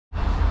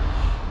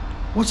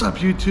What's up,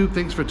 YouTube?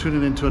 Thanks for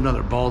tuning in to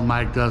another Bald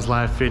Mike Does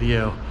Life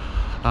video.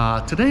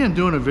 Today I'm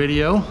doing a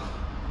video.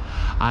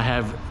 I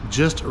have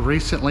just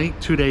recently,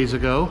 2 days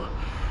ago,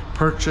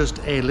 purchased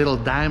a little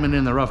diamond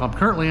in the rough. I'm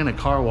currently in a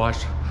car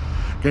wash,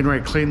 getting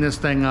ready to clean this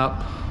thing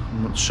up.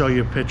 I'm going to show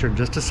you a picture in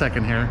just a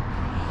second here.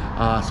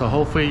 So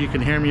hopefully you can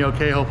hear me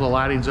okay. Hopefully the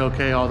lighting's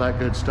okay, all that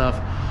good stuff.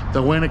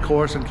 The wind, of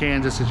course, in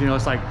Kansas is,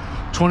 it's like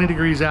 20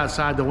 degrees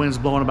outside. The wind's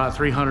blowing about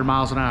 300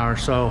 miles an hour.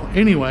 So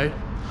anyway,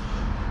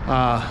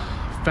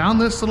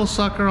 found this little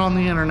sucker on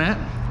the internet,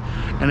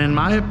 and in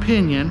my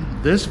opinion,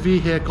 this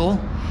vehicle,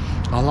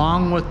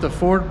 along with the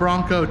Ford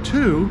Bronco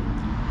 2,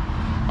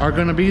 are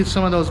going to be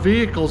some of those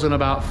vehicles in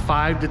about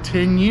 5 to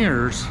 10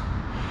 years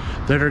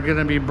that are going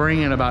to be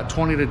bringing about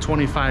 20 to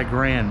 25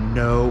 grand,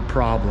 no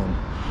problem.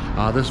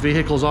 This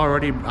vehicle's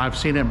already, I've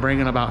seen it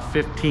bringing about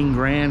 15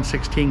 grand,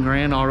 16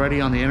 grand already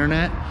on the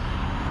internet.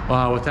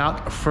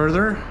 Without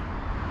further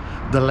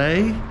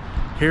delay,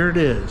 here it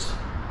is.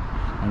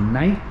 A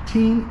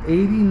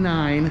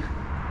 1989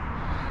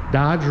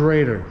 Dodge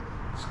Raider.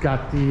 It's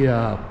got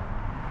the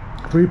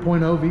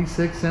 3.0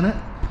 V6 in it.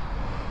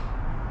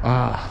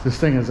 This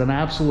thing is an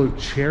absolute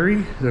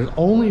cherry. There's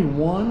only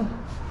one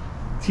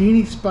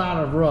teeny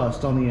spot of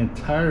rust on the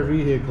entire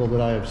vehicle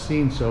that I have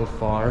seen so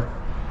far.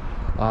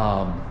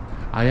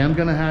 I am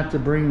going to have to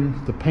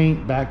bring the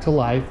paint back to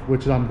life,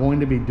 which I'm going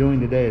to be doing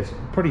today. It's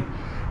pretty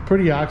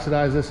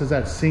oxidized. This is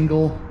that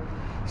single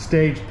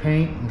stage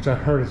paint, which I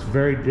heard is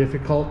very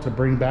difficult to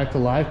bring back to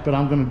life, but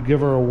I'm going to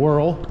give her a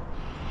whirl.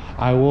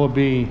 I will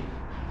be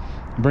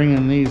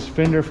bringing these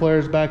fender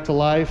flares back to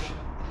life.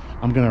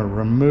 I'm going to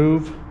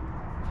remove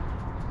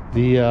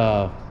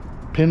the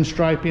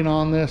pinstriping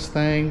on this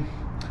thing.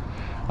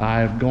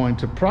 I'm going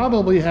to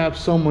probably have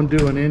someone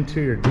do an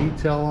interior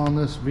detail on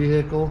this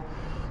vehicle.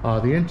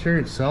 The interior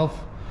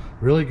itself,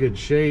 really good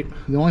shape.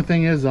 The only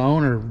thing is the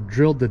owner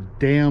drilled the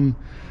damn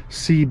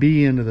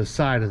CB into the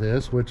side of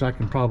this, which I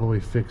can probably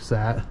fix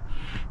that.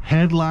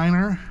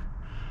 Headliner,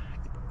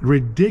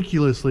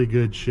 ridiculously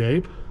good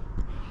shape.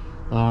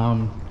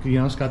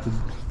 It's got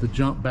the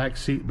jump back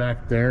seat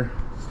back there.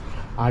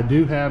 I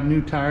do have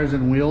new tires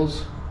and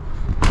wheels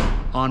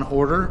on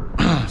order,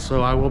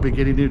 so I will be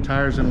getting new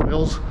tires and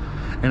wheels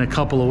in a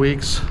couple of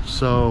weeks.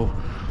 So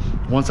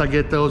once I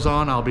get those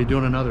on, I'll be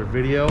doing another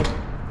video.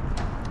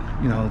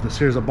 This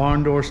here's a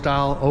barn door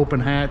style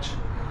open hatch.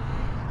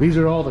 These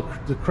are all the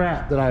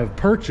crap that I've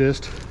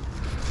purchased.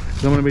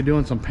 So I'm going to be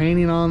doing some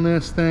painting on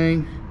this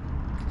thing,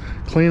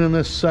 cleaning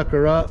this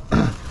sucker up.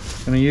 I'm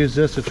going to use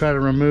this to try to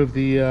remove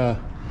the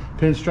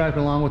pinstripe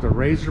along with a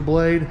razor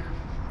blade.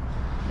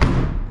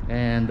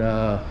 And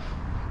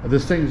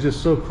this thing is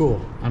just so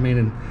cool. I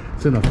mean,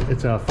 it's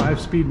a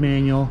 5-speed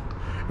manual.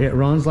 It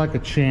runs like a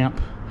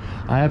champ.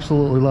 I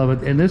absolutely love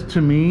it. And this,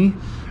 to me,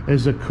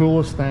 is the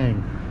coolest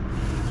thing.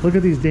 Look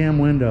at these damn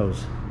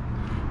windows.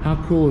 How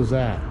cool is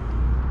that?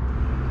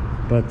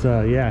 But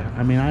yeah,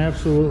 I mean, I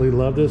absolutely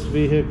love this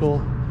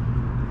vehicle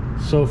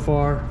so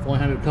far. I've only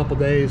had it a couple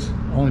days,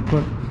 only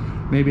put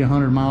maybe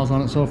 100 miles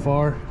on it so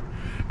far.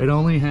 It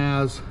only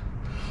has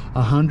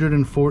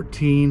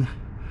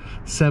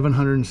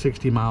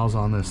 114,760 miles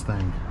on this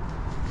thing.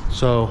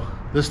 So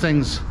this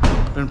thing's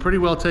been pretty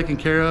well taken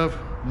care of.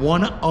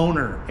 One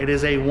owner. It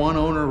is a one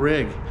owner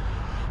rig.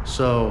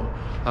 So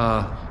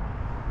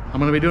I'm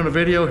going to be doing a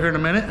video here in a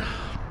minute.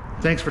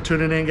 Thanks for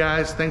tuning in,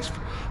 guys. Thanks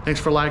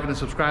for liking and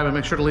subscribing.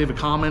 Make sure to leave a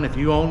comment if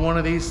you own one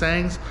of these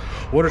things.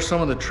 What are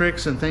some of the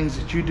tricks and things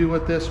that you do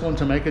with this one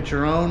to make it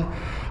your own?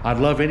 I'd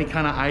love any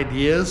kind of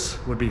ideas.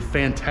 Would be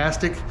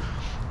fantastic.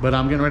 But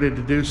I'm getting ready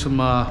to do some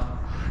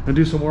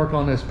work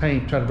on this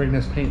paint. Try to bring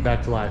this paint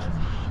back to life.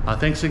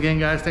 Thanks again,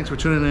 guys. Thanks for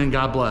tuning in.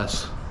 God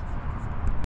bless.